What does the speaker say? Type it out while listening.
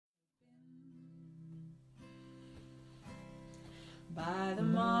By the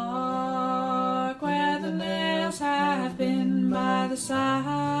mark where the nails have been, by the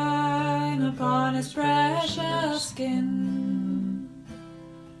sign upon his precious skin,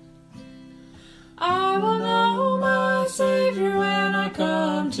 I will know my Savior when I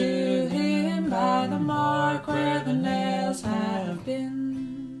come to him, by the mark where the nails have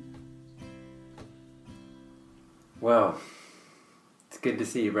been. Well, it's good to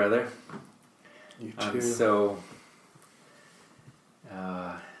see you, brother. You too. I'm so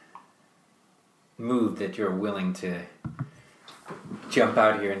moved that you're willing to jump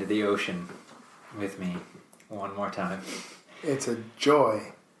out here into the ocean with me one more time. It's a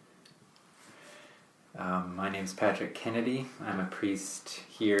joy. My name's Patrick Kennedy. I'm a priest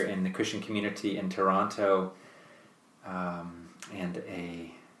here in the Christian community in Toronto, and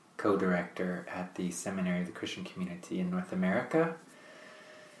a co-director at the Seminary of the Christian Community in North America.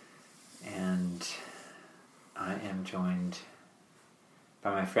 And I am joined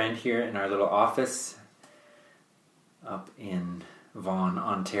by my friend here in our little office up in Vaughan,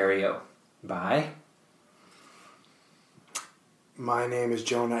 Ontario. By... My name is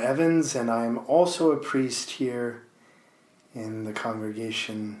Jonah Evans, and I am also a priest here in the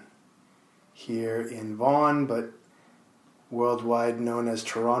congregation here in Vaughan, but worldwide known as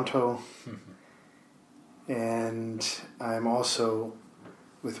Toronto. And I'm also,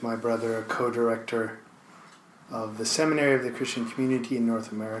 with my brother, a co-director of the Seminary of the Christian Community in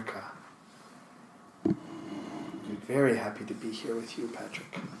North America. I'm very happy to be here with you,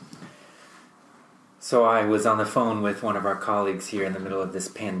 Patrick. So I was on the phone with one of our colleagues here in the middle of this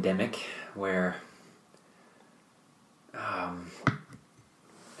pandemic where,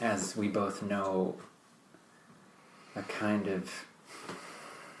 as we both know, a kind of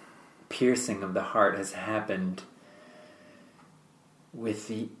piercing of the heart has happened with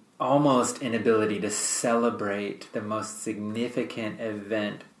the almost inability to celebrate the most significant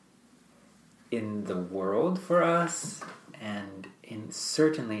event in the world for us and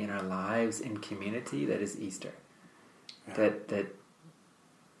certainly in our lives in community, that is Easter. Yeah.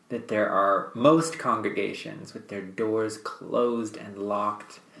 That there are most congregations with their doors closed and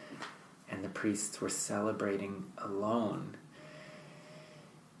locked, and the priests were celebrating alone.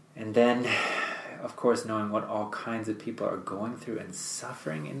 And then, of course, knowing what all kinds of people are going through and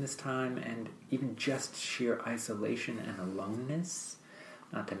suffering in this time, and even just sheer isolation and aloneness,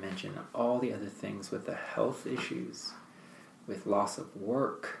 not to mention all the other things with the health issues, with loss of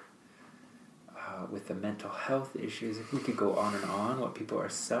work, with the mental health issues. If we could go on, what people are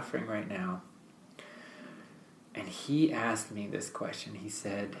suffering right now. And he asked me this question. He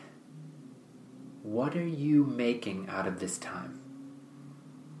said, what are you making out of this time?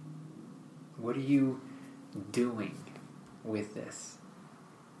 What are you doing with this?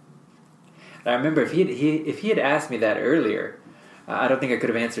 And I remember if he had asked me that earlier, I don't think I could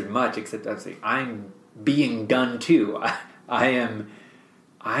have answered much, except I was like, I'm being done too. I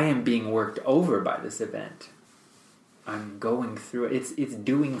am being worked over by this event. I'm going through it. It's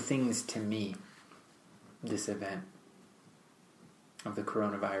doing things to me, this event of the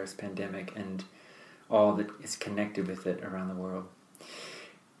coronavirus pandemic and all that is connected with it around the world.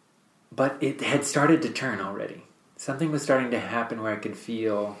 But it had started to turn already. Something was starting to happen where I could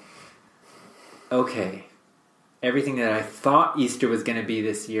feel, okay, everything that I thought Easter was going to be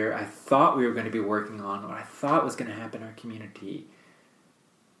this year, I thought we were going to be working on, what I thought was going to happen in our community,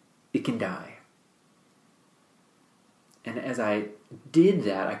 it can die. And as I did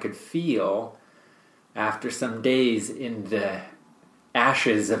that, I could feel, after some days in the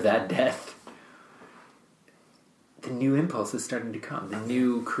ashes of that death, the new impulses starting to come, the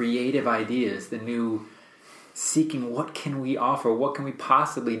new creative ideas, the new seeking, what can we offer, what can we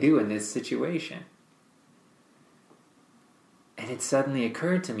possibly do in this situation? And it suddenly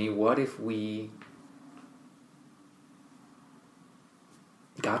occurred to me, what if we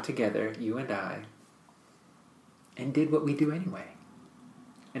got together, you and I, and did what we do anyway,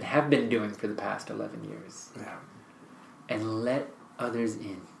 and have been doing for the past 11 years, and let others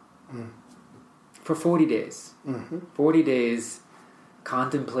in for 40 days. 40 days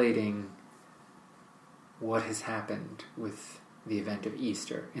contemplating what has happened with the event of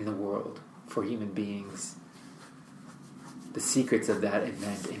Easter in the world for human beings, the secrets of that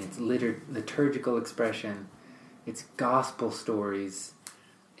event in its liturgical expression, its gospel stories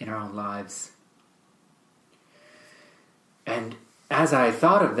in our own lives. And as I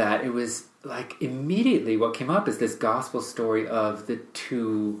thought of that, it was like immediately what came up is this gospel story of the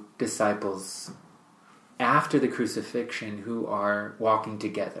two disciples after the crucifixion who are walking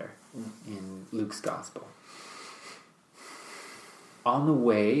together in Luke's gospel. On the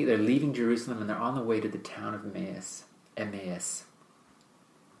way, they're leaving Jerusalem and they're on the way to the town of Emmaus.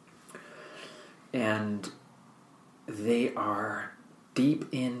 and they are deep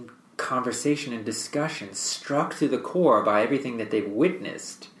in conversation and discussion, struck to the core by everything that they've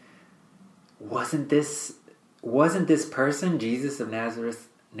witnessed. Wasn't this person, Jesus of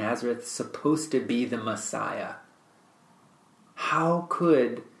Nazareth, supposed to be the Messiah? How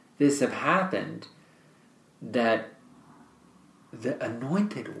could this have happened that the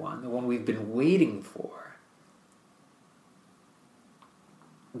anointed one, the one we've been waiting for,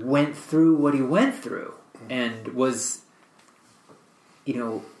 went through what he went through and was,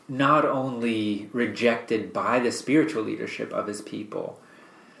 not only rejected by the spiritual leadership of his people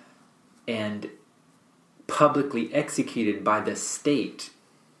and publicly executed by the state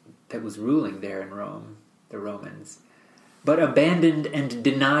that was ruling there in Rome, the Romans, but abandoned and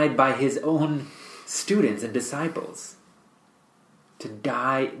denied by his own students and disciples to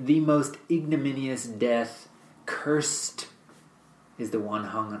die the most ignominious death. Cursed is the one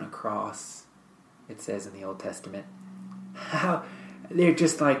hung on a cross, it says in the Old Testament. How they're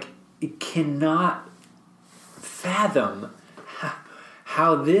just like, it cannot fathom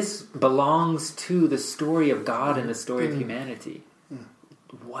how this belongs to the story of God and the story of humanity.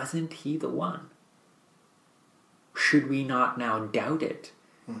 Wasn't he the one? Should we not now doubt it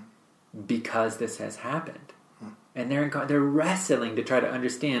because this has happened? And they're wrestling to try to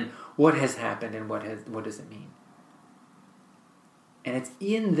understand what has happened and what does it mean. And it's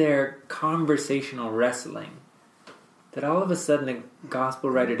in their conversational wrestling that all of a sudden the gospel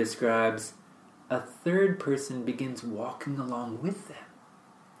writer describes a third person begins walking along with them.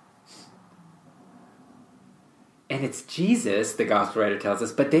 And it's Jesus, the gospel writer tells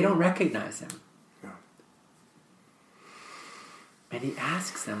us, but they don't recognize him. No. And he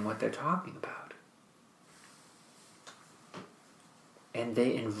asks them what they're talking about. And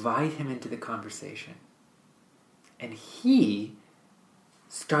they invite him into the conversation. And he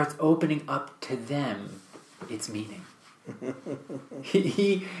starts opening up to them its meaning.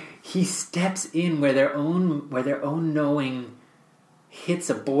 He steps in where their own knowing hits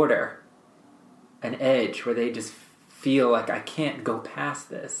a border, an edge where they just feel like, I can't go past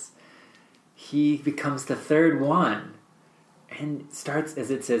this. He becomes the third one and starts,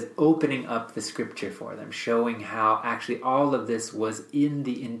 as it says, opening up the scripture for them, showing how actually all of this was in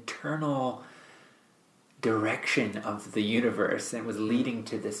the internal direction of the universe and was leading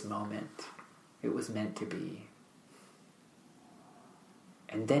to this moment. It was meant to be.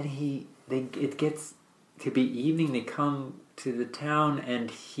 And then it gets to be evening, they come to the town, and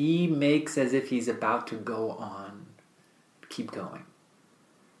he makes as if he's about to go on. Keep going.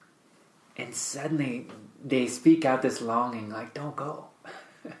 And suddenly they speak out this longing, like, don't go.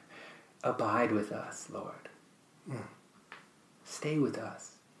 Abide with us, Lord. Stay with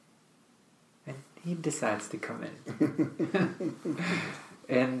us. And he decides to come in.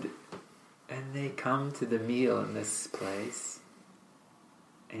 and they come to the meal in this place.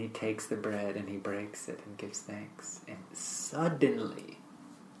 And he takes the bread and he breaks it and gives thanks. And suddenly,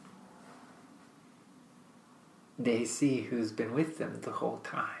 they see who's been with them the whole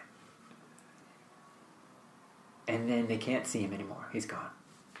time. And then they can't see him anymore. He's gone.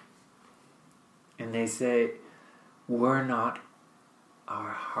 And they say, were not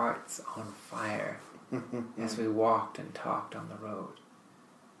our hearts on fire as we walked and talked on the road?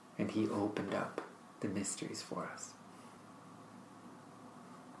 And he opened up the mysteries for us.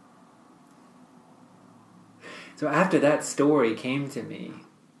 So after that story came to me,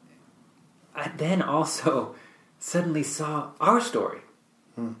 I then also suddenly saw our story.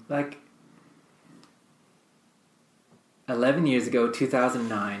 Like 11 years ago,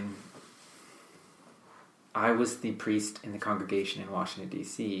 2009, I was the priest in the congregation in Washington,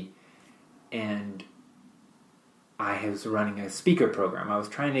 D.C., and I was running a speaker program. I was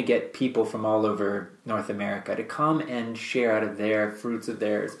trying to get people from all over North America to come and share out of their fruits of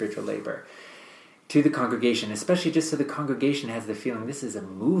their spiritual labor to the congregation, especially just so the congregation has the feeling this is a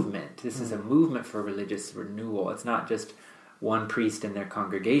movement. This is a movement for religious renewal. It's not just one priest in their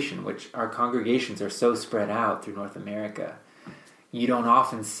congregation, which our congregations are so spread out through North America. You don't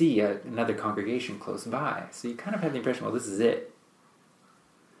often see another congregation close by. So you kind of have the impression, well, this is it.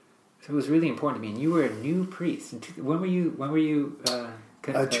 So it was really important to me. And you were a new priest. When were you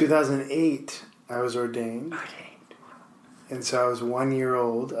 2008, I was ordained. And so I was 1 year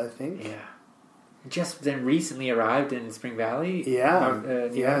old, I think. Yeah. Just then recently arrived in Spring Valley?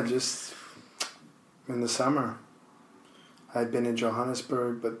 Yeah, just in the summer. I'd been in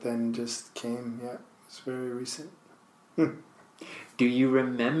Johannesburg, but then just came. Yeah, it's very recent. Do you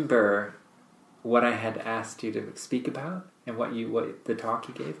remember what I had asked you to speak about and what the talk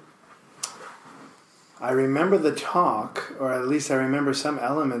you gave? I remember the talk, or at least I remember some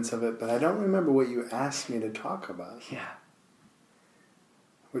elements of it, but I don't remember what you asked me to talk about. Yeah.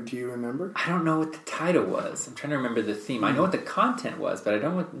 What do you remember? I don't know what the title was. I'm trying to remember the theme. I know what the content was, but I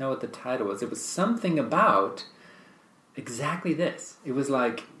don't know what the title was. It was something about exactly this. It was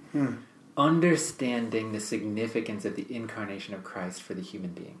like understanding the significance of the incarnation of Christ for the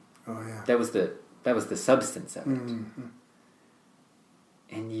human being. Oh yeah. That was the substance of it. Mm-hmm.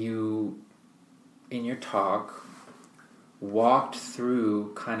 And you, in your talk, walked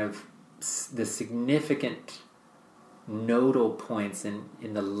through kind of the significant nodal points in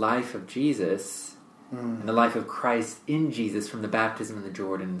the life of Jesus, in the life of Christ in Jesus, from the baptism in the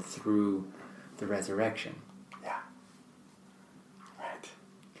Jordan through the resurrection. Yeah. Right.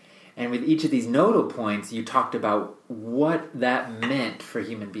 And with each of these nodal points, you talked about what that meant for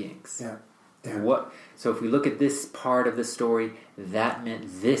human beings. Yeah. So if we look at this part of the story, that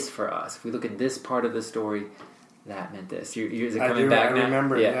meant this for us. If we look at this part of the story, that meant this. Is it coming back now? I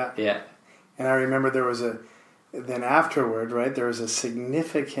remember, yeah. And I remember there was then afterward, right, there was a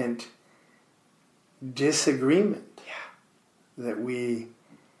significant disagreement that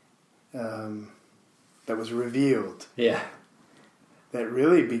that was revealed. Yeah. That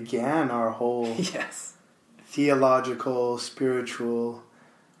really began our whole theological, spiritual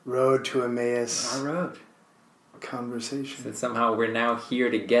road to Emmaus. Our road. Conversation. So somehow we're now here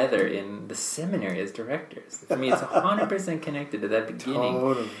together in the seminary as directors. For me, it's 100% connected to that beginning.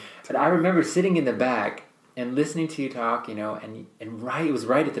 Totally. But I remember sitting in the back and listening to you talk, and it was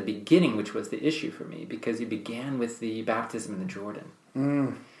right at the beginning, which was the issue for me, because you began with the baptism in the Jordan.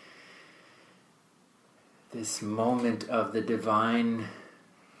 This moment of the divine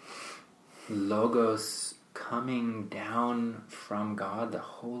Logos coming down from God, the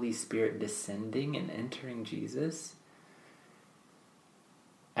Holy Spirit descending and entering Jesus.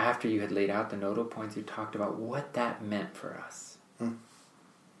 After you had laid out the nodal points, you talked about what that meant for us. And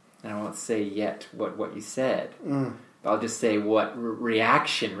I won't say yet what you said, but I'll just say what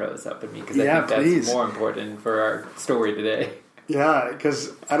reaction rose up in me, because I think that's more important for our story today. Yeah,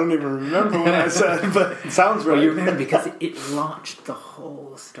 because I don't even remember what I said, but it sounds right. Well, you remember because it launched the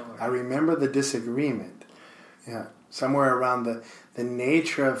whole story. I remember the disagreement. Yeah, somewhere around the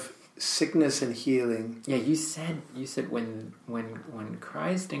nature of sickness and healing. Yeah, you said when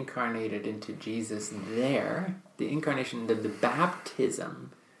Christ incarnated into Jesus, the incarnation, the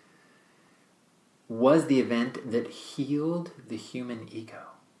baptism was the event that healed the human ego.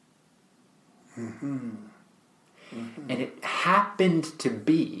 And it happened to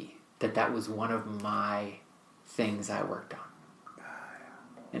be that was one of my things I worked on.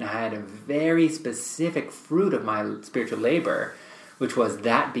 And I had a very specific fruit of my spiritual labor, which was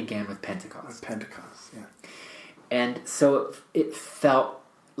that began with Pentecost. With Pentecost, yeah. And so it felt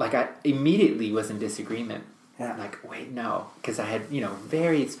like I immediately was in disagreement. Yeah. Like, wait, no. Because I had,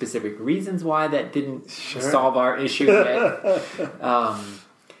 very specific reasons why that didn't solve our issue yet.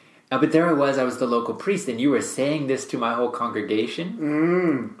 But there I was the local priest, and you were saying this to my whole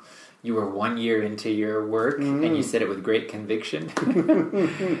congregation. You were 1 year into your work, and you said it with great conviction.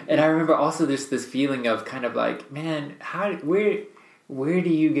 And I remember also there's this feeling of kind of like, man, where do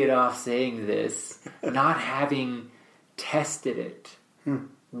you get off saying this, not having tested it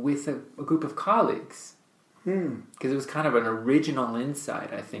with a group of colleagues? Because it was kind of an original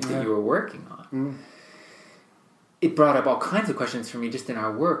insight, I think, that you were working on. It brought up all kinds of questions for me just in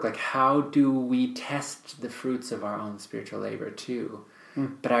our work, like how do we test the fruits of our own spiritual labor too?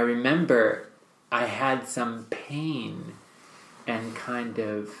 But I remember I had some pain and kind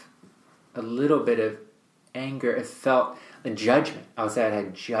of a little bit of anger. It felt a judgment. I would say I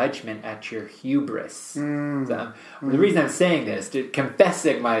had judgment at your hubris. So, the reason I'm saying this,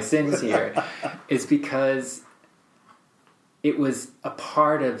 confessing my sins here, is because it was a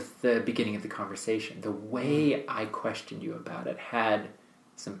part of the beginning of the conversation. The way I questioned you about it had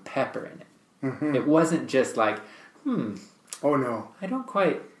some pepper in it. It wasn't just like, oh no, I don't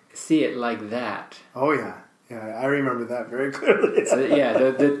quite see it like that. Oh yeah, I remember that very clearly. So,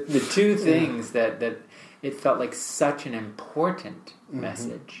 the two things that it felt like such an important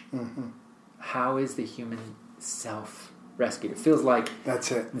message. How is the human self rescued? It feels like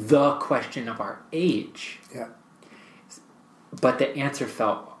that's it. The question of our age. Yeah. But the answer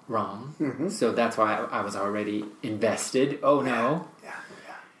felt wrong, so that's why I was already invested. Oh no! Yeah.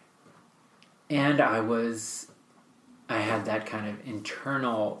 And I had that kind of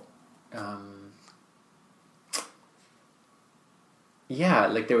internal,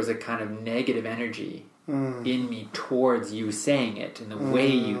 like there was a kind of negative energy in me towards you saying it in the way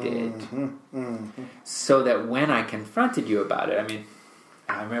you did. So that when I confronted you about it, I mean,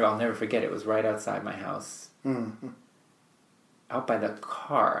 I remember, I'll never forget, it was right outside my house. Out by the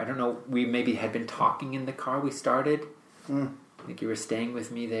car. I don't know, we maybe had been talking in the car we started. I think you were staying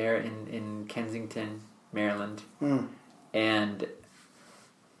with me there in Kensington, Maryland. And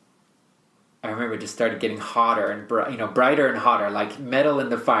I remember it just started getting hotter and brighter and hotter, like metal in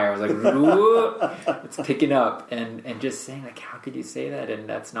the fire. I was like, "Whoa, it's picking up," and just saying like, "How could you say that?" And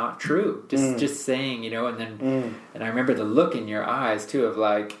that's not true. Just saying, and then and I remember the look in your eyes too of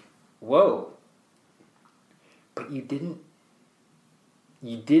like, "Whoa," but you didn't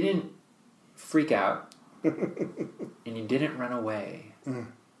freak out, and you didn't run away.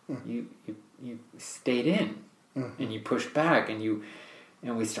 You stayed in, and you pushed back, and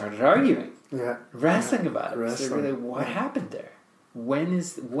we started arguing. Yeah. Wrestling about it. So really, what happened there? When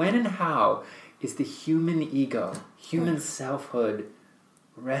and how is the human ego, human selfhood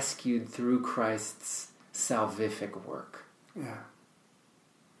rescued through Christ's salvific work? Yeah.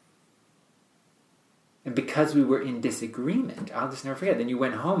 And because we were in disagreement, I'll just never forget. Then you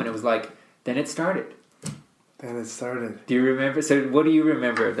went home and it was like, then it started. Do you remember? So what do you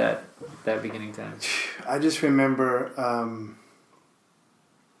remember of that beginning time? I just remember...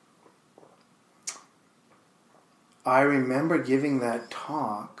 I remember giving that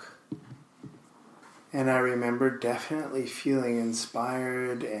talk, and I remember definitely feeling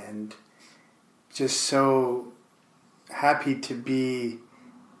inspired and just so happy to be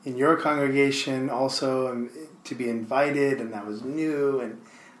in your congregation also, and to be invited, and that was new, and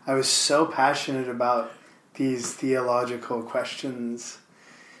I was so passionate about these theological questions.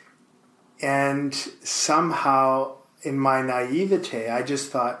 And somehow, in my naivete, I just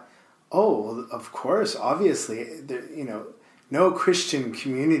thought, oh, well, of course, obviously, no Christian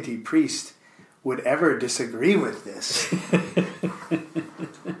community priest would ever disagree with this.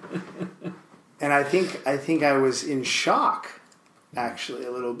 And I think I was in shock, actually,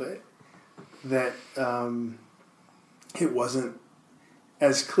 a little bit, that it wasn't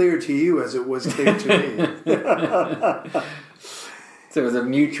as clear to you as it was clear to me. So it was a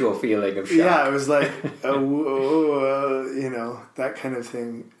mutual feeling of shock. Yeah, it was like, that kind of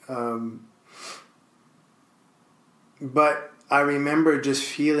thing. But I remember just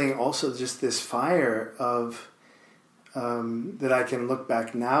feeling also just this fire of that I can look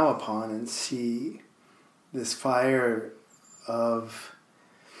back now upon and see this fire of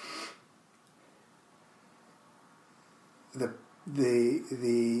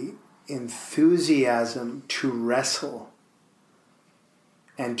the enthusiasm to wrestle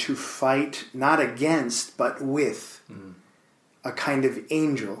and to fight, not against, but with a kind of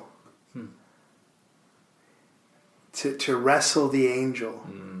angel. To wrestle the angel.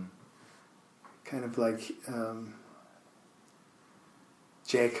 Kind of like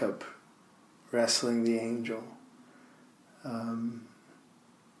Jacob wrestling the angel.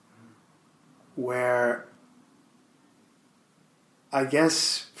 Where I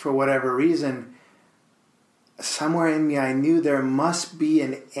guess for whatever reason, somewhere in me I knew there must be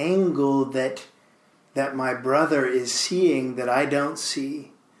an angle that my brother is seeing that I don't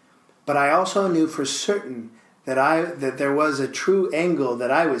see. But I also knew for certain that there was a true angle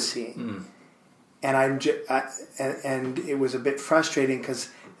that I was seeing. And and it was a bit frustrating because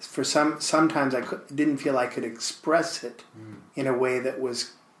sometimes I didn't feel I could express it in a way that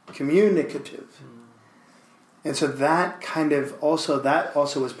was communicative. And so that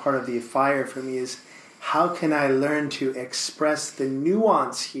also was part of the fire for me, is how can I learn to express the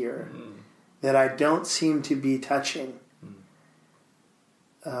nuance here that I don't seem to be touching?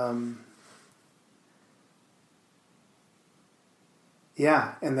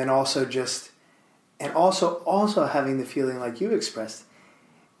 Yeah, and then also also having the feeling like you expressed,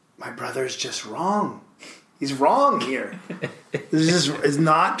 my brother's just wrong. He's wrong here. This is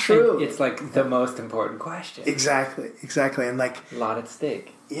not true. And it's like the most important question. Exactly. And like a lot at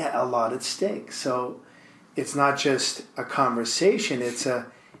stake. Yeah, a lot at stake. So it's not just a conversation. It's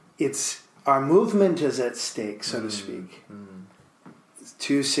our movement is at stake, so to speak.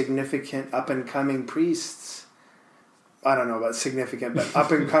 Two significant up and coming priests. I don't know about significant, but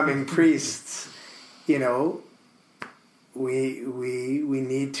up and coming priests. We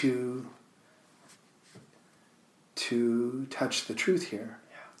need to touch the truth here.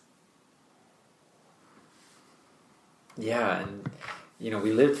 Yeah, and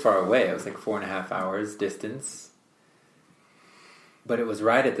we lived far away. It was like 4.5 hours distance. But it was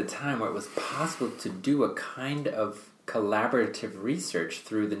right at the time where it was possible to do a kind of collaborative research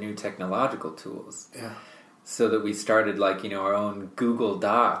through the new technological tools. Yeah. So that we started our own Google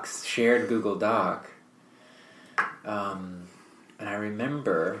Docs, shared Google Doc. And I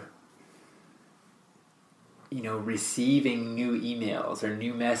remember receiving new emails or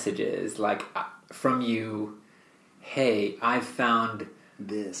new messages like from you, hey, I found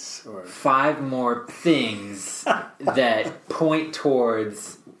this or 5 more things that point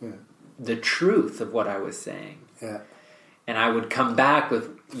towards the truth of what I was saying. Yeah. And I would come back with,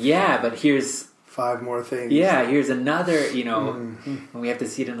 but here's 5 more things. Yeah, here's another, and we have to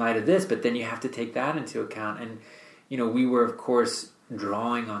see it in light of this, but then you have to take that into account. And, we were, of course,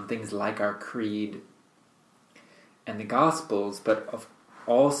 drawing on things like our creed and the Gospels, but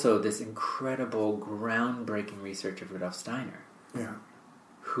also this incredible, groundbreaking research of Rudolf Steiner,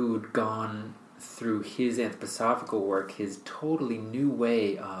 who'd gone through his anthroposophical work, his totally new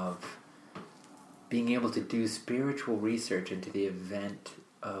way of being able to do spiritual research into the event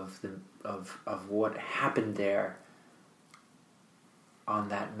of what happened there on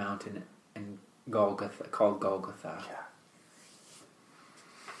that mountain in Golgotha, called Golgotha.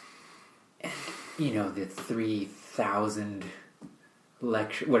 And the 3,000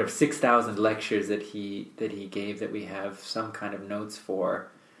 lecture, 6,000 lectures that he gave that we have some kind of notes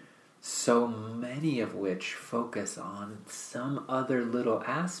for, so many of which focus on some other little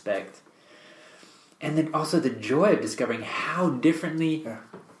aspect. And then also the joy of discovering how differently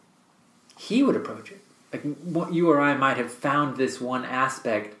he would approach it. Like you or I might have found this one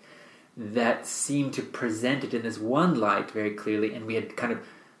aspect that seemed to present it in this one light very clearly, and we had kind of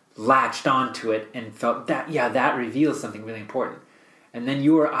latched onto it and felt that reveals something really important. And then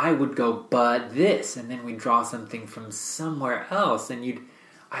you or I would go, but this, and then we'd draw something from somewhere else, and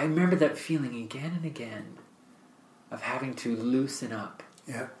I remember that feeling again and again of having to loosen up.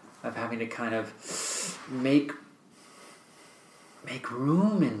 Yeah. Of having to kind of make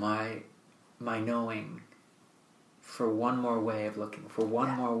room in my knowing for one more way of looking, for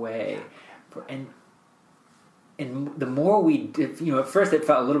one more way, and the more we did, at first it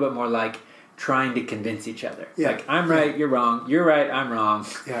felt a little bit more like trying to convince each other. Like I'm right, you're wrong. You're right, I'm wrong.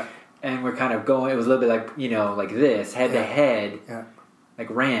 Yeah. And we're kind of going. It was a little bit like like this, head to head, like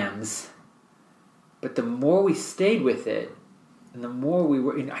rams. But the more we stayed with it. And the more we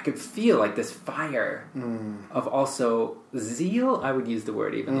were, I could feel like this fire of also zeal. I would use the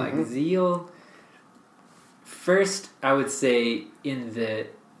word even like zeal. First, I would say in the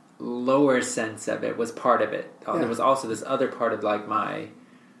lower sense of it was part of it. There was also this other part of like my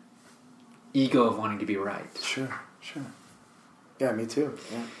ego of wanting to be right. Sure. Yeah, me too.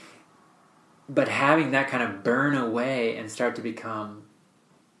 Yeah. But having that kind of burn away and start to become,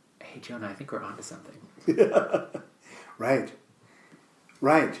 hey, Jonah, I think we're onto something. Right.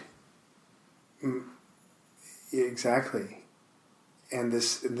 Exactly. And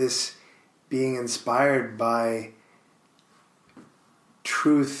this being inspired by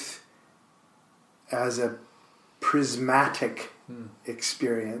truth as a prismatic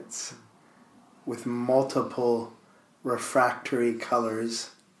experience with multiple refractory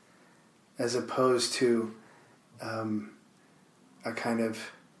colors as opposed to a kind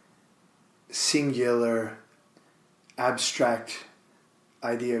of singular abstract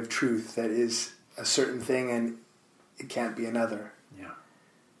idea of truth that is a certain thing and it can't be another. Yeah.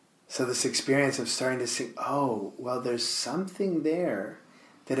 So this experience of starting to see, there's something there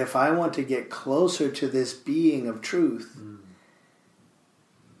that if I want to get closer to this being of truth,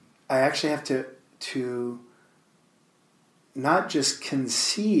 I actually have to not just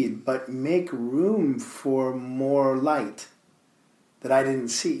concede, but make room for more light that I didn't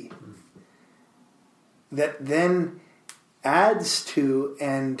see. That then adds to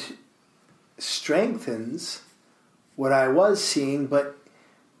and strengthens what I was seeing, but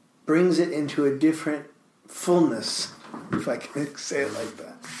brings it into a different fullness, if I can say it like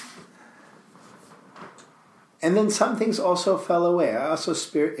that. And then some things also fell away. I also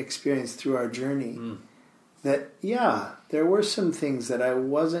experienced through our journey that, there were some things that I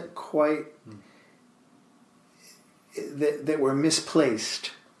wasn't quite, that were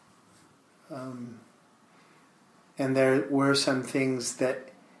misplaced. And there were some things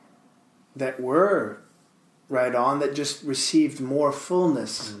that were right on that just received more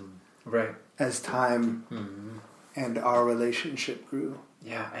fullness as time and our relationship grew.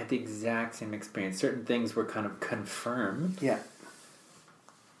 Yeah, I had the exact same experience. Certain things were kind of confirmed. Yeah.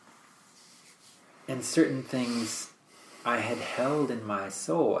 And certain things I had held in my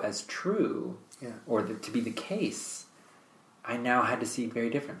soul as true, or to be the case, I now had to see very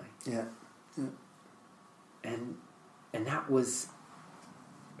differently. Yeah. And that was,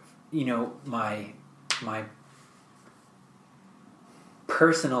 my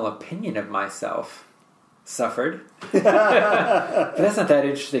personal opinion of myself suffered. But that's not that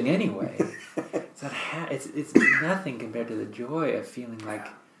interesting anyway. It's nothing compared to the joy of feeling like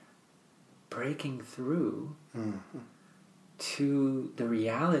breaking through to the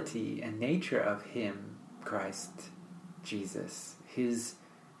reality and nature of Him, Christ Jesus, His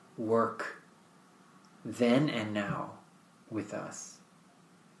work then and now with us.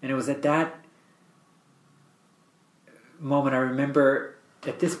 And it was at that moment, I remember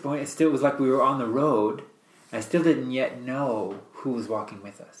at this point, it still was like we were on the road. I still didn't yet know who was walking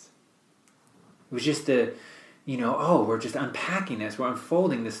with us. It was just we're just unpacking this, we're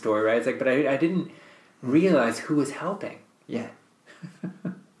unfolding this story, right? It's like, but I didn't realize who was helping yet.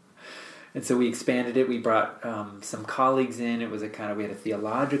 And so we expanded it. We brought some colleagues in. It was we had a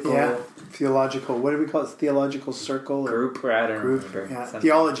theological... what do we call it? Theological circle? Group, or I don't remember. Yeah,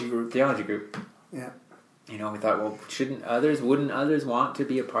 theology group. Theology group. Yeah. We thought, well, wouldn't others want to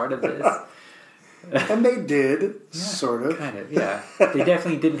be a part of this? And they did, sort of. Kind of, yeah. They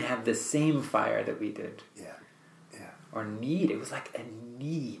definitely didn't have the same fire that we did. Yeah. Or need. It was like a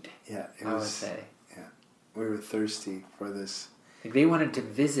need, I would say. Yeah. We were thirsty for this. Like they wanted to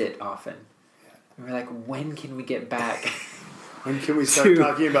visit often. Yeah. And we're like, when can we get back? When can we start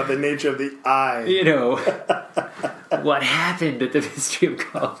talking about the nature of the eye? What happened at the mystery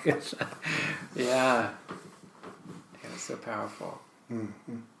of Golgotha? Yeah. It was so powerful.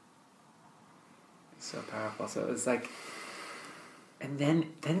 Mm-hmm. So powerful. So it was like, and then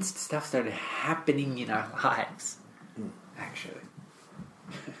stuff started happening in our lives, actually.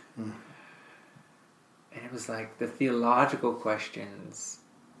 And it was like the theological questions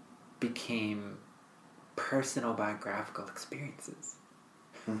became personal biographical experiences.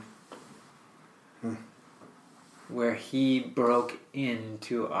 Where He broke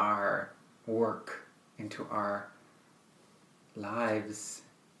into our work, into our lives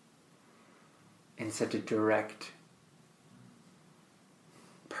in such a direct,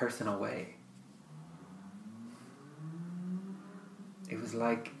 personal way. It was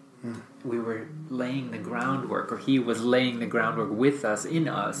like we were laying the groundwork, or He was laying the groundwork with us, in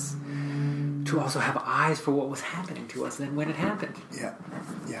us, to also have eyes for what was happening to us then when it happened. Yeah.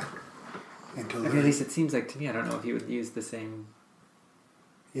 And at least it seems like to me, I don't know if you would use the same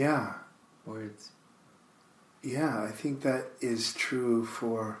words. Yeah, I think that is true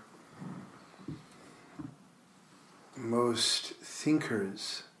for most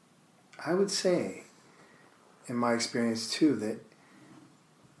thinkers. I would say, in my experience too, that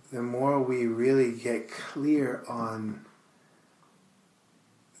the more we really get clear on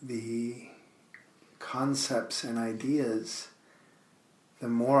the concepts and ideas, the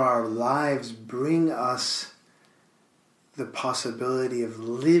more our lives bring us the possibility of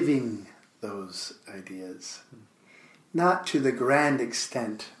living those ideas. Not to the grand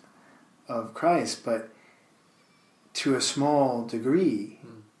extent of Christ, but to a small degree,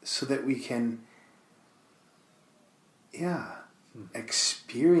 so that we can,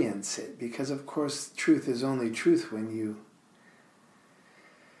 experience it. Because, of course, truth is only truth when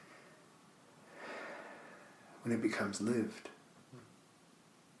it becomes lived.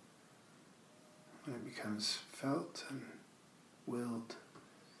 When it becomes felt and willed.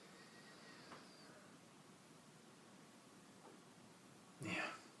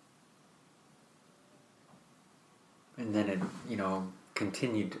 Yeah. And then it,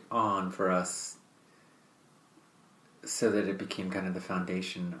 continued on for us so that it became kind of the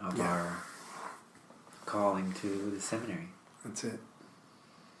foundation of our calling to the seminary. That's it.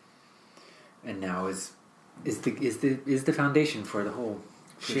 And now is the foundation for the whole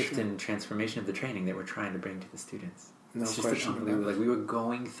shift and transformation of the training that we're trying to bring to the students. No it's question about it. Like we were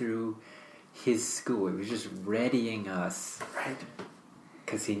going through His school. He was just readying us. Right.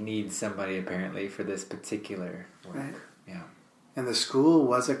 Because He needs somebody apparently for this particular work. Right. Yeah. And the school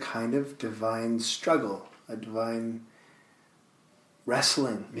was a kind of divine struggle, a divine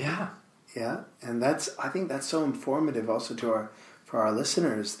wrestling. Yeah. Yeah. And I think that's so informative also for our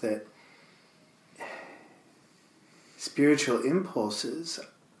listeners, that spiritual impulses,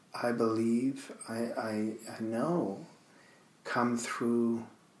 I believe, I know, come through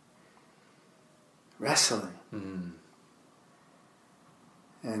wrestling.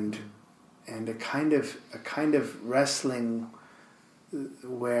 And a kind of wrestling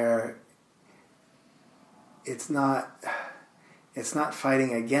where it's not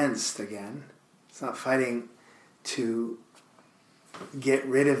fighting against again. It's not fighting to get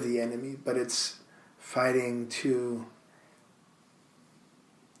rid of the enemy, but it's fighting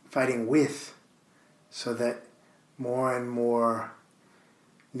with, so that more and more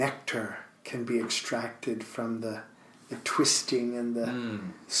nectar can be extracted from the twisting and the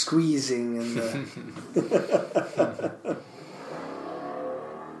squeezing and the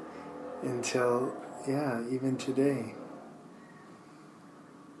until even today.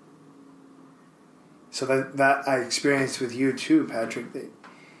 So that I experienced with you too, Patrick, that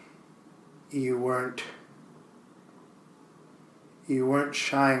you weren't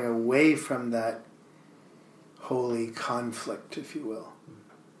shying away from that holy conflict, if you will.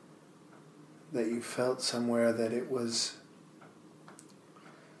 That you felt somewhere that it was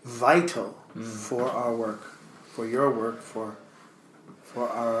vital for our work, for your work, for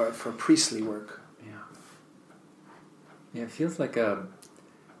priestly work. Yeah, it feels like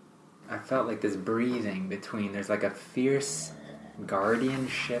I felt like this breathing between, there's like a fierce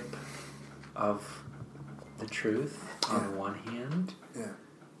guardianship of the truth on one hand,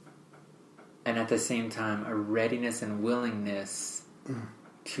 and at the same time a readiness and willingness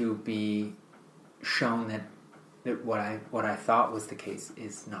to be shown that what I thought was the case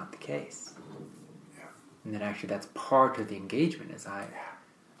is not the case, and that actually that's part of the engagement. Is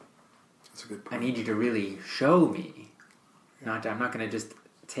That's a good point. I need you to really show me. I'm not going to just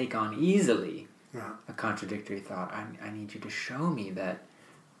take on easily a contradictory thought. I need you to show me that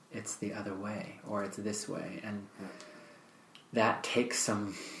it's the other way, or it's this way, and that takes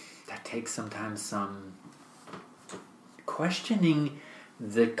sometimes some questioning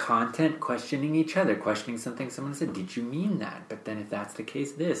the content, questioning each other, questioning something someone said. Did you mean that? But then if that's the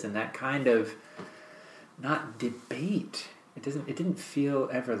case, this, and that kind of not debate. It didn't feel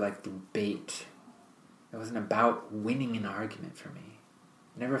ever like debate. It wasn't about winning an argument for me.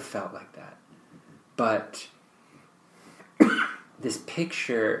 It never felt like that. But this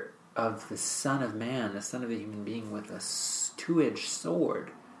picture of the Son of Man, the Son of the human being with a two-edged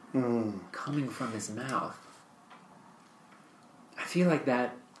sword coming from his mouth, I feel like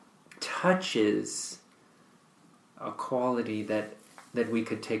that touches a quality that we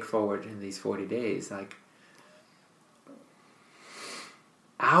could take forward in these 40 days. Like,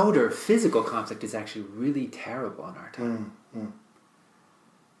 outer physical conflict is actually really terrible in our time.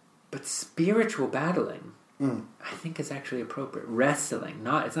 But spiritual battling, I think, is actually appropriate. Wrestling,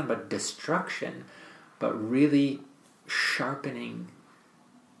 it's not about destruction, but really sharpening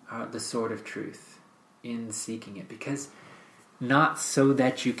the sword of truth in seeking it. Because not so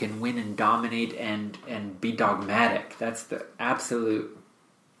that you can win and dominate and be dogmatic. That's the absolute,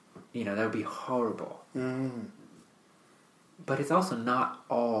 that would be horrible. But it's also not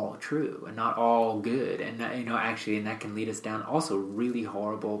all true and not all good, and actually, and that can lead us down also really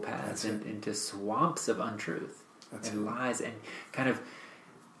horrible paths into swamps of untruth and lies and kind of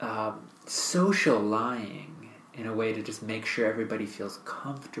social lying in a way to just make sure everybody feels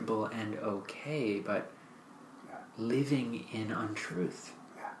comfortable and okay, but living in untruth.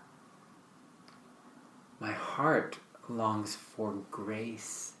 My heart longs for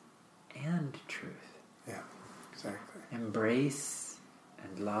grace and truth. Yeah, exactly. Embrace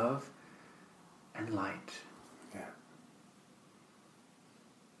and love and light. Yeah.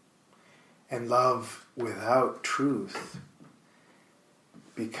 And love without truth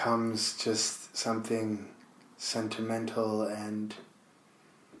becomes just something sentimental and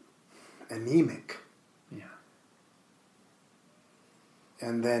anemic. Yeah.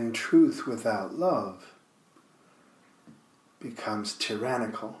 And then truth without love becomes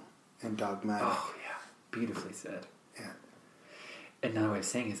tyrannical and dogmatic. Oh, yeah. Beautifully said. Yeah. Another way of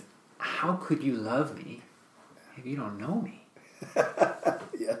saying is, how could you love me if you don't know me?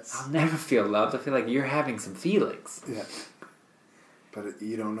 Yes. I'll never feel loved. I feel like you're having some feelings. Yeah. But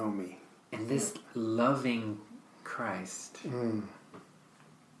you don't know me. And this loving Christ,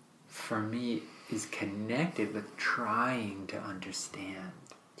 for me, is connected with trying to understand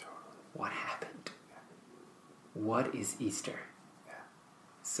what happened. What is Easter?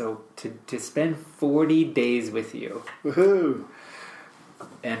 So to spend 40 days with you, Woohoo!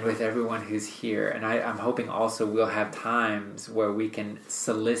 and with everyone who's here, and I'm hoping also we'll have times where we can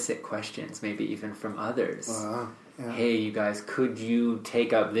solicit questions, maybe even from others. Yeah. Hey, you guys, could you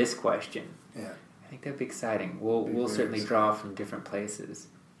take up this question? Yeah. I think that'd be exciting. We'll certainly draw from different places.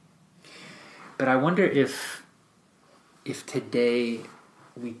 But I wonder if today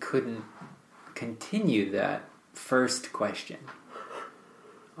we couldn't continue that first question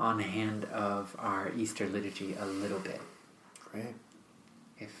on hand of our Easter liturgy a little bit. Great.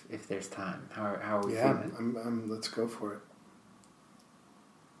 If there's time. How are we Yeah, feeling? let's go for it.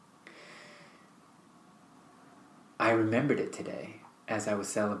 I remembered it today as I was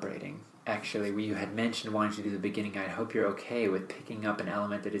celebrating. Actually, you had mentioned wanting to do the beginning. I hope you're okay with picking up an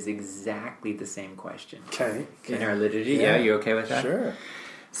element that is exactly the same question. Okay. In our liturgy. Yeah, you okay with that? Sure.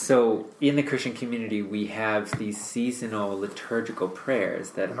 So, in the Christian community, we have these seasonal liturgical prayers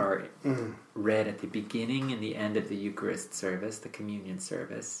that are read at the beginning and the end of the Eucharist service, the communion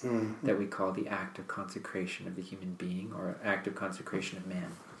service, that we call the act of consecration of the human being, or act of consecration of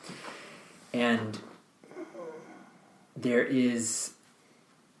man. And there is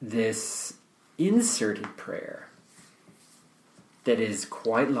this inserted prayer that is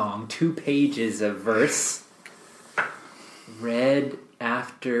quite long, 2 pages of verse, read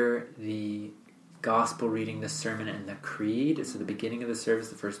after the gospel reading, the sermon, and the creed. So the beginning of the service,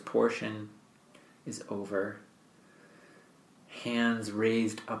 the first portion is over. Hands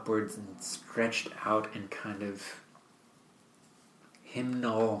raised upwards and stretched out in kind of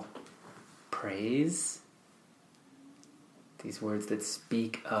hymnal praise. These words that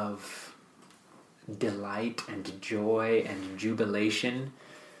speak of delight and joy and jubilation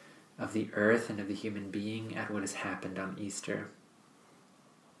of the earth and of the human being at what has happened on Easter.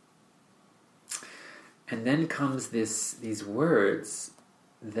 And then comes these words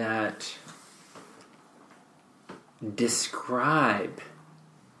that describe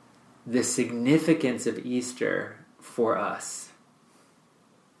the significance of Easter for us.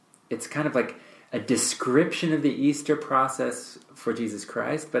 It's kind of like a description of the Easter process for Jesus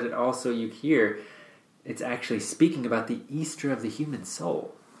Christ, but it also, you hear, it's actually speaking about the Easter of the human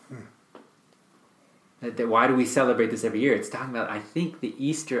soul. That why do we celebrate this every year? It's talking about, I think, the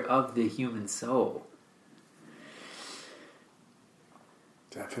Easter of the human soul.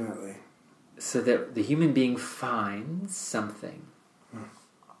 Definitely. So that the human being finds something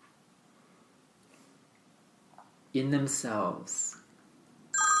in themselves.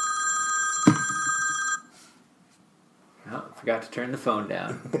 Oh, forgot to turn the phone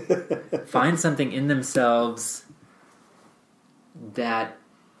down. Find something in themselves that,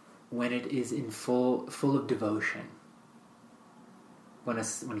 when it is in full of devotion, when a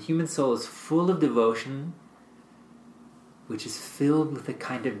human soul is full of devotion, which is filled with a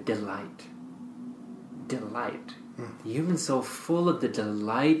kind of delight. The human soul full of the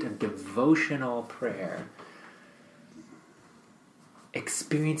delight of devotional prayer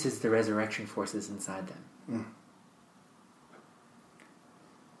experiences the resurrection forces inside them.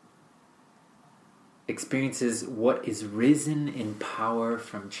 Experiences what is risen in power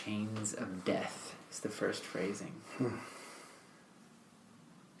from chains of death, is the first phrasing.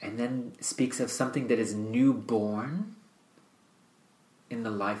 And then speaks of something that is newborn in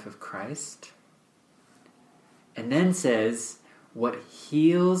the life of Christ. And then says, what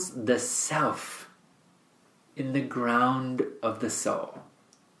heals the self in the ground of the soul.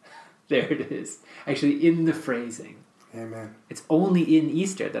 There it is. Actually, in the phrasing. Amen. It's only in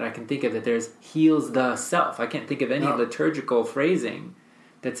Easter that I can think of that there's heals the self. I can't think of any liturgical phrasing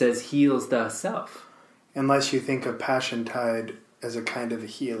that says heals the self. Unless you think of Passiontide as a kind of a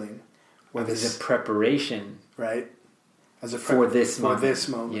healing. As a preparation. Right? For this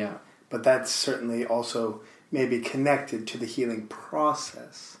moment. Yeah. But that's certainly also maybe connected to the healing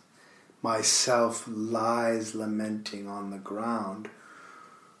process. Myself lies lamenting on the ground.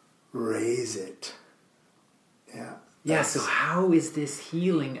 Raise it. Yeah. Yeah, so how is this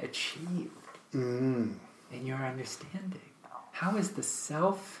healing achieved in your understanding? How is the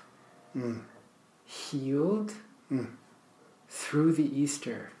self healed through the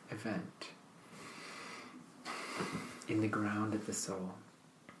Easter event in the ground of the soul?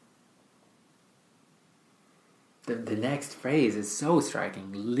 The next phrase is so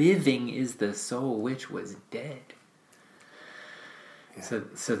striking. Living is the soul which was dead. Yeah.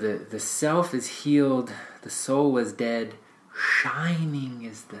 So the self is healed, the soul was dead, shining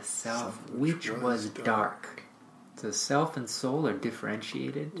is the self which was dark. So self and soul are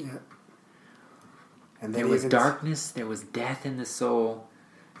differentiated. Yeah. And there was darkness, there was death in the soul,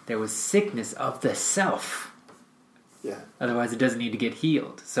 there was sickness of the self. Yeah. Otherwise it doesn't need to get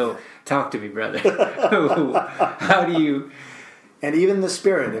healed. So talk to me, brother. How do you... And even the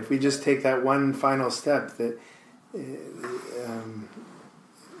spirit, if we just take that one final step, that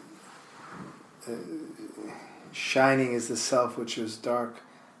shining is the self which was dark,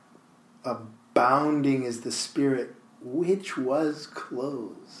 abounding is the spirit which was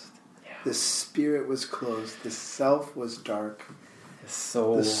closed. Yeah. The spirit was closed. The self was dark. The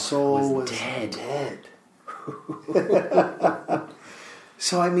soul was dead.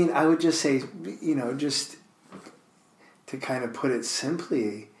 So, I mean, I would just say, just to kind of put it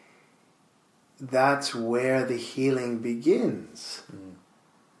simply, that's where the healing begins.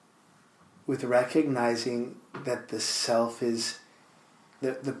 With recognizing that the self is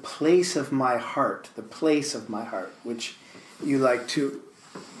the place of my heart, which you like to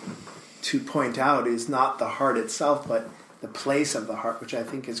point out is not the heart itself, but the place of the heart, which I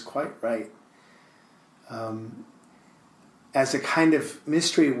think is quite right. As a kind of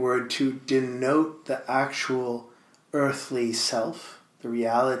mystery word to denote the actual earthly self, the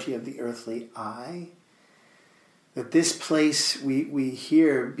reality of the earthly I, that this place we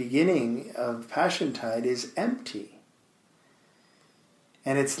hear beginning of Passiontide is empty.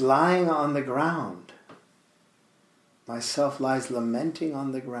 And it's lying on the ground. Myself lies lamenting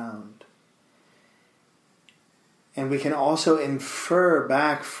on the ground. And we can also infer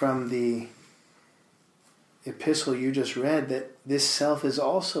back from the epistle you just read that this self is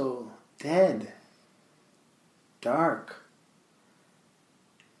also dead, dark,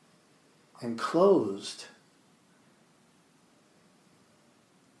 and closed,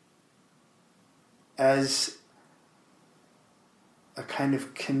 as a kind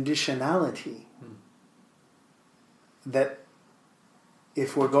of conditionality that,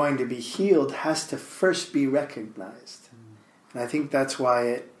 if we're going to be healed, has to first be recognized. And I think that's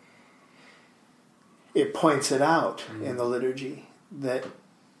why it points it out in the liturgy, that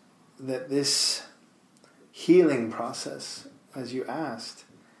this healing process, as you asked,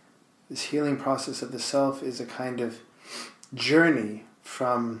 this healing process of the self is a kind of journey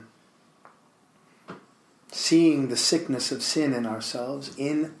from seeing the sickness of sin in ourselves,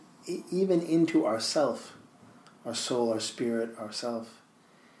 even into ourself, our soul, our spirit, ourself.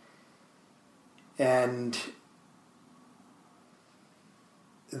 And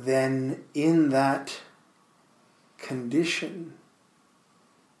then in that condition,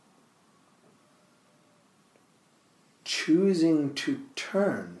 choosing to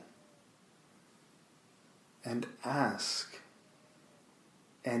turn and ask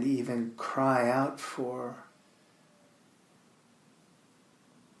and even cry out for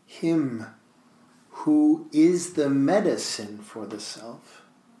Him who is the medicine for the self.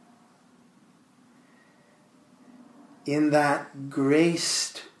 In that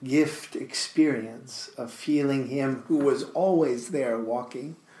graced gift experience of feeling Him who was always there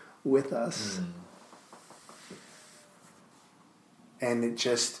walking with us. And it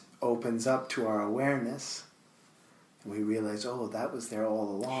just opens up to our awareness. And we realize, oh, that was there all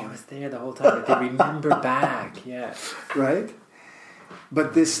along. It was there the whole time. They remember back, yeah. Right?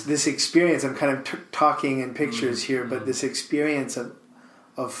 But this experience, I'm kind of talking in pictures here, but this experience of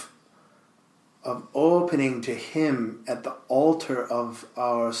opening to Him at the altar of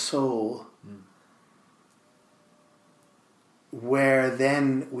our soul, where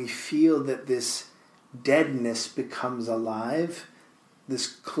then we feel that this deadness becomes alive, this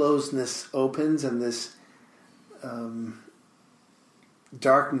closedness opens, and this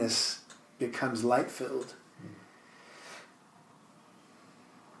darkness becomes light-filled.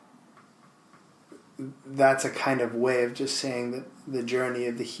 That's a kind of way of just saying that the journey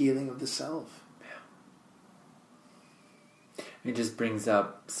of the healing of the self. It just brings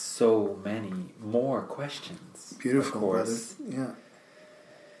up so many more questions. Beautiful, of course. Brother.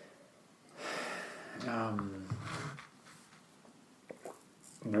 Yeah.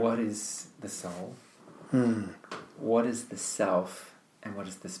 What is the soul? What is the self? And what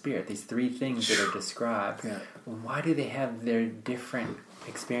is the spirit? These three things that are described. Yeah. Why do they have their different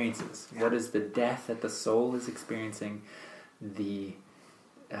experiences? Yeah. What is the death that the soul is experiencing? The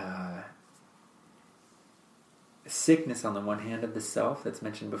sickness on the one hand of the self that's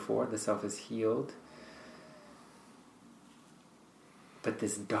mentioned before. The self is healed. But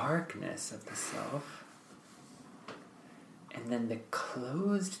this darkness of the self, and then the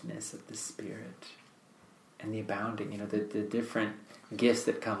closedness of the spirit, and the abounding, the different gifts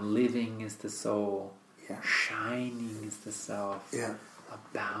that come. Living is the soul, shining is the self,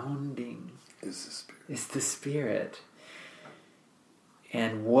 abounding is the spirit.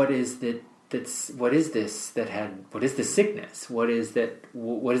 And what is the sickness? What is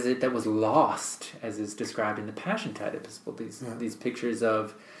it that was lost, as is described in the Passiontide Epistle? These pictures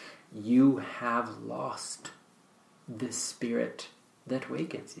of, you have lost the spirit that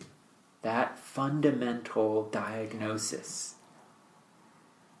wakens you. That fundamental diagnosis.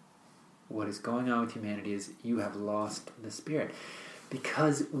 What is going on with humanity is you have lost the spirit.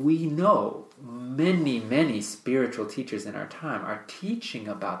 Because we know many, many spiritual teachers in our time are teaching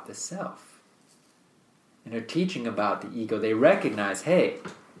about the self. And are teaching about the ego. They recognize, hey,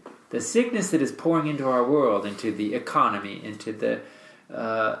 the sickness that is pouring into our world, into the economy, into the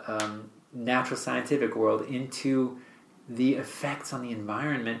natural scientific world, into the effects on the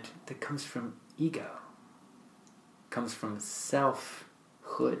environment that comes from ego, comes from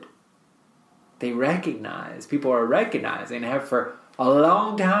selfhood. People are recognizing, and have for a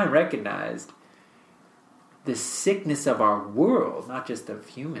long time recognized, the sickness of our world, not just of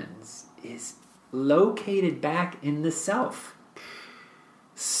humans, is located back in the self.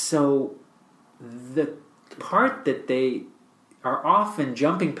 So the part that they are often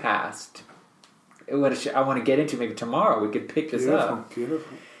jumping past, what I want to get into maybe tomorrow, we could pick this up.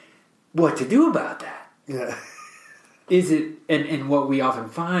 Beautiful. What to do about that? Yeah. Is it, and what we often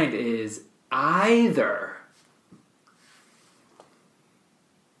find is either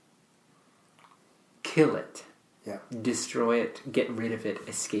kill it. Yeah. Destroy it, get rid of it,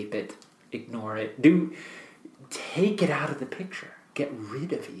 escape it, ignore it. Take it out of the picture. Get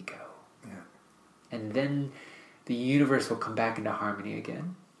rid of ego. Yeah. And then the universe will come back into harmony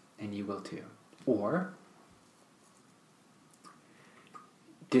again, and you will too. Or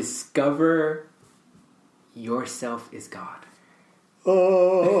discover yourself is God.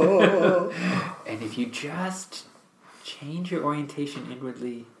 Oh. And if you just change your orientation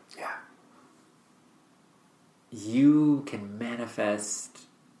inwardly, Yeah. you can manifest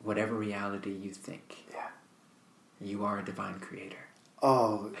whatever reality you think. Yeah. You are a divine creator.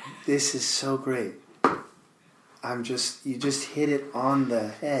 Oh, this is so great. You just hit it on the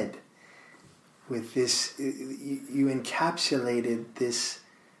head with this. You encapsulated this,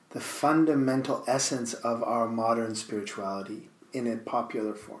 the fundamental essence of our modern spirituality in a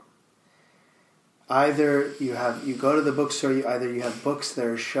popular form. Either you go to the bookstore, you have books that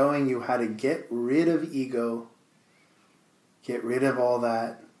are showing you how to get rid of ego, get rid of all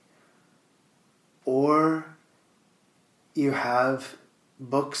that, or you have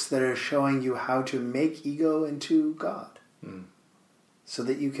books that are showing you how to make ego into God, so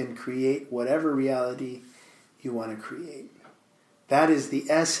that you can create whatever reality you want to create. That is the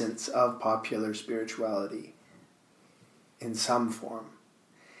essence of popular spirituality in some form.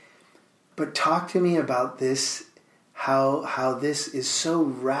 But talk to me about this, how this is so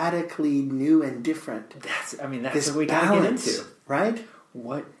radically new and different. That's This what we got to get into. Right?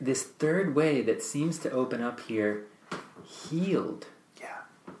 What this third way that seems to open up here, healed,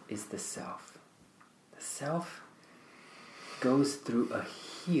 is the self. The self goes through a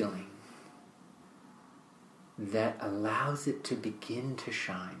healing that allows it to begin to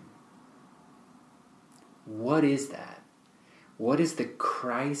shine. What is that? What is the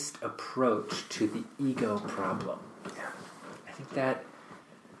Christ approach to the ego problem? I think that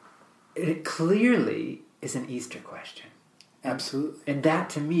it clearly is an Easter question. Absolutely. And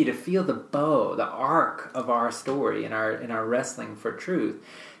that, to me, to feel the bow, the arc of our story in our wrestling for truth,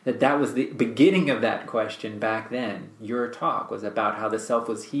 that was the beginning of that question back then. Your talk was about how the self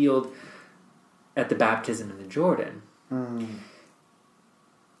was healed at the baptism in the Jordan.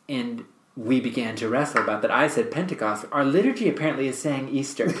 And we began to wrestle about that. I said Pentecost. Our liturgy apparently is saying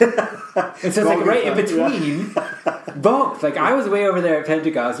Easter. And so it's like right in between both. Like I was way over there at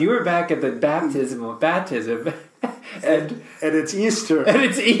Pentecost. You were back at the baptism. And it's Easter. And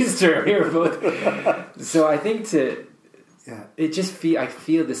it's Easter. We were both. So I think I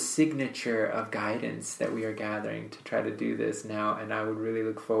feel the signature of guidance that we are gathering to try to do this now, and I would really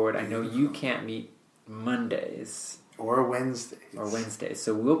look forward. I know you can't meet Mondays. Or Wednesdays.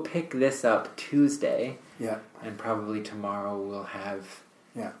 So we'll pick this up Tuesday. Yeah. And probably tomorrow we'll have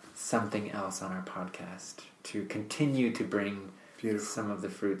something else on our podcast to continue to bring some of the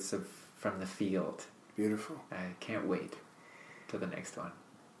fruits from the field. Beautiful. I can't wait till the next one.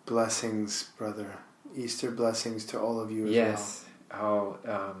 Blessings, brother. Easter blessings to all of you as well. Yes. I'll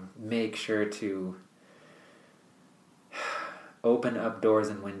make sure to open up doors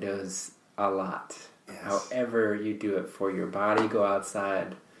and windows a lot. Yes. However you do it, for your body, go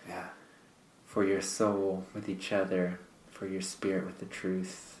outside. Yeah. For your soul, with each other. For your spirit, with the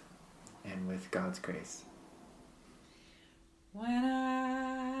truth. And with God's grace. When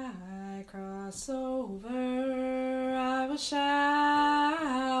I cross over, I will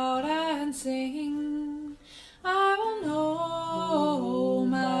shout and sing. I will know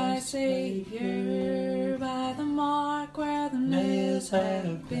my Savior by the mark where the nails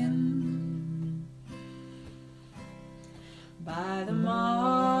have been. By the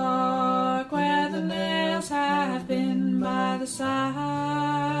mark where the nails have been, by the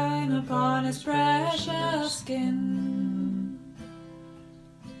sign upon his precious skin.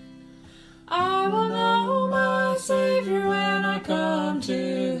 I will know my Savior when I come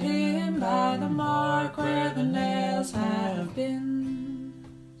to him, by the mark where the nails have been.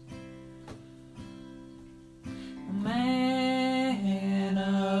 A man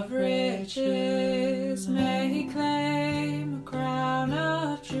of riches may claim a crown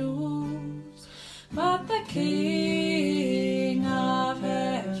of jewels, but the King of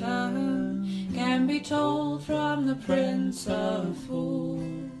heaven can be told from the Prince of Fools.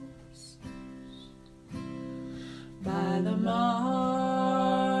 By the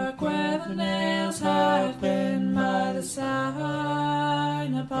mark where the nails have been, by the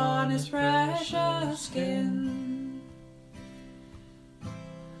sign upon his precious skin,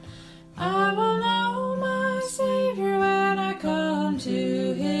 I will know my Savior when I come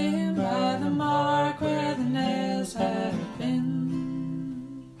to him, by the mark where the nails have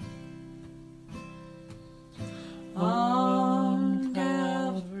been. On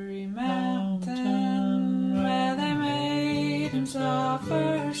Calvary Mountain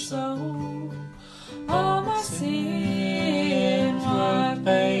suffer so. All my sins were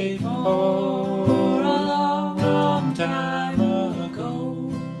paid for a long, long time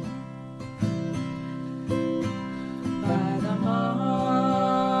ago. By the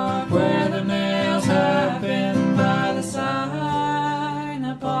mark where the nails have been, by the sign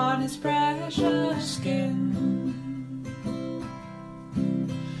upon his precious skin.